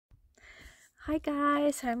Hi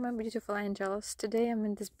guys, I'm my beautiful angels. Today I'm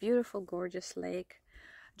in this beautiful, gorgeous lake,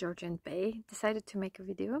 Georgian Bay. Decided to make a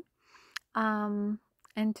video. And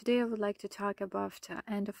today I would like to talk about the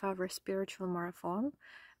end of our spiritual marathon.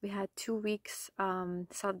 We had 2 weeks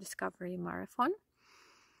self-discovery marathon.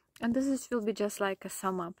 And will be just like a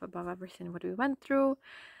sum up about everything what we went through,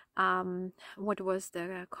 what was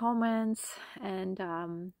the comments,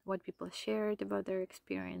 and what people shared about their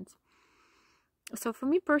experience. So for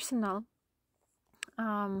me personal,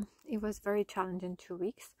 it was very challenging 2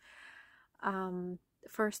 weeks.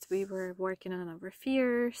 First we were working on our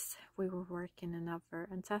fears, we were working on our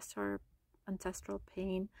ancestral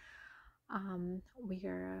pain,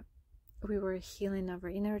 we were healing our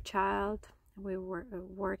inner child, we were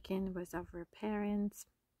working with our parents,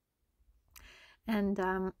 and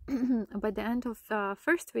by the end of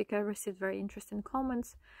first week I received very interesting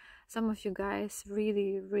comments. Some of you guys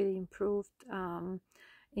really improved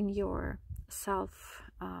in your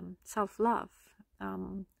self-love.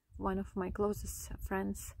 One of my closest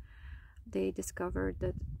friends, they discovered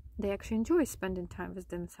that they actually enjoy spending time with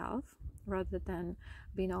themselves rather than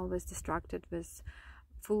being always distracted with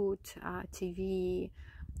food, TV,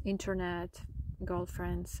 internet,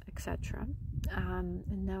 girlfriends, etc. And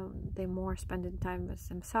now they're more spending time with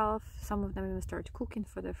themselves. Some of them even start cooking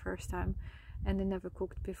for the first time, and they never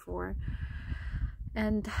cooked before.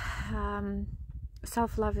 And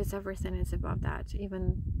self-love is everything. It's about that.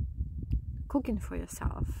 Even cooking for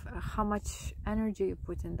yourself, how much energy you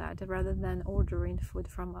put in that rather than ordering food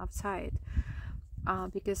from outside,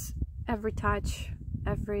 because every touch,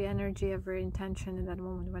 every energy, every intention in that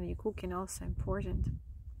moment when you're cooking also important.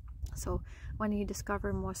 So when you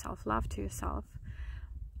discover more self-love to yourself,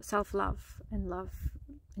 self-love and love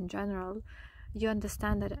in general, you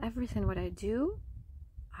understand that everything what I do,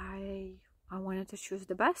 I wanted to choose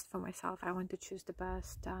the best for myself. I want to choose the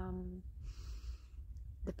best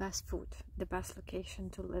food, the best location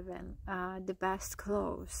to live in, the best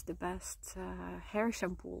clothes, the best hair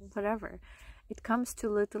shampoo, whatever. It comes to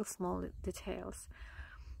little small details.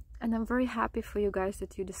 And I'm very happy for you guys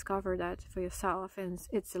that you discover that for yourself, and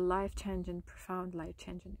it's a life-changing, profound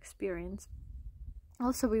life-changing experience.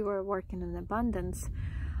 Also, we were working in abundance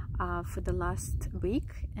for the last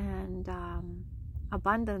week, and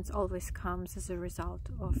abundance always comes as a result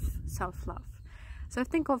of self-love. So I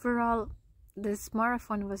think overall this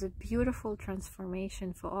marathon was a beautiful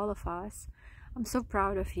transformation for all of us. I'm so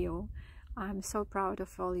proud of you. I'm so proud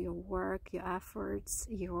of all your work, your efforts,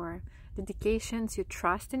 your dedications, your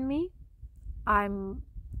trust in me. I'm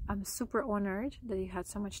super honored that you had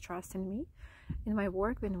so much trust in me, in my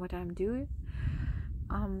work, in what I'm doing.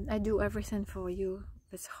 I do everything for you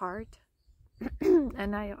with heart,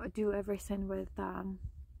 and I do everything with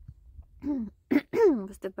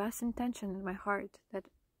with the best intention in my heart, that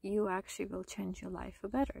you actually will change your life for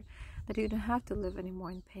better, that you don't have to live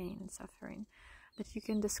anymore in pain and suffering, that you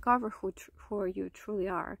can discover who you truly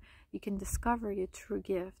are. You can discover your true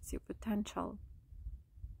gifts, your potential.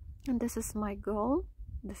 And this is my goal,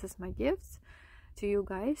 this is my gift to you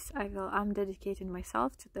guys. I'm dedicating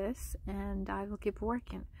myself to this, and I will keep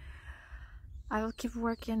working. I will keep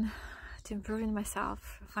working to improving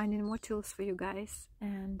myself, finding more tools for you guys,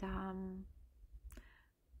 and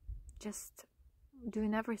just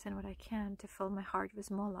doing everything what I can to fill my heart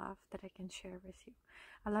with more love that I can share with you.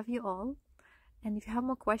 I love you all. And if you have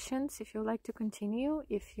more questions, if you'd like to continue,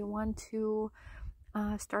 if you want to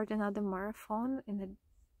start another marathon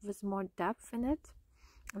with more depth in it,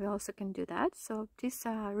 we also can do that. So please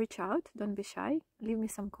reach out, don't be shy, leave me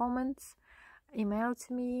some comments, email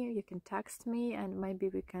to me, you can text me, and maybe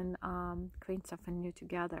we can create something new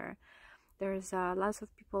together. There's lots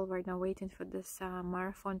of people right now waiting for this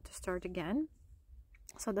marathon to start again.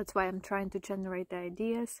 So that's why I'm trying to generate the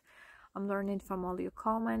ideas. I'm learning from all your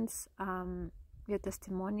comments, your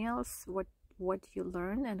testimonials, what you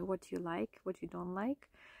learn and what you like, what you don't like.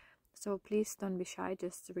 So please don't be shy,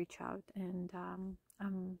 just reach out, and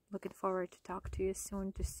I'm looking forward to talk to you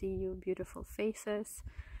soon, to see your beautiful faces,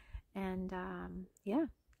 and yeah,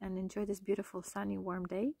 and enjoy this beautiful sunny warm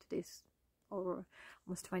day. Today's over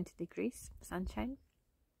almost 20 degrees sunshine.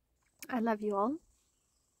 I love you all.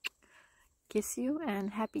 Kiss you,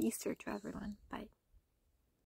 and happy Easter to everyone. Bye.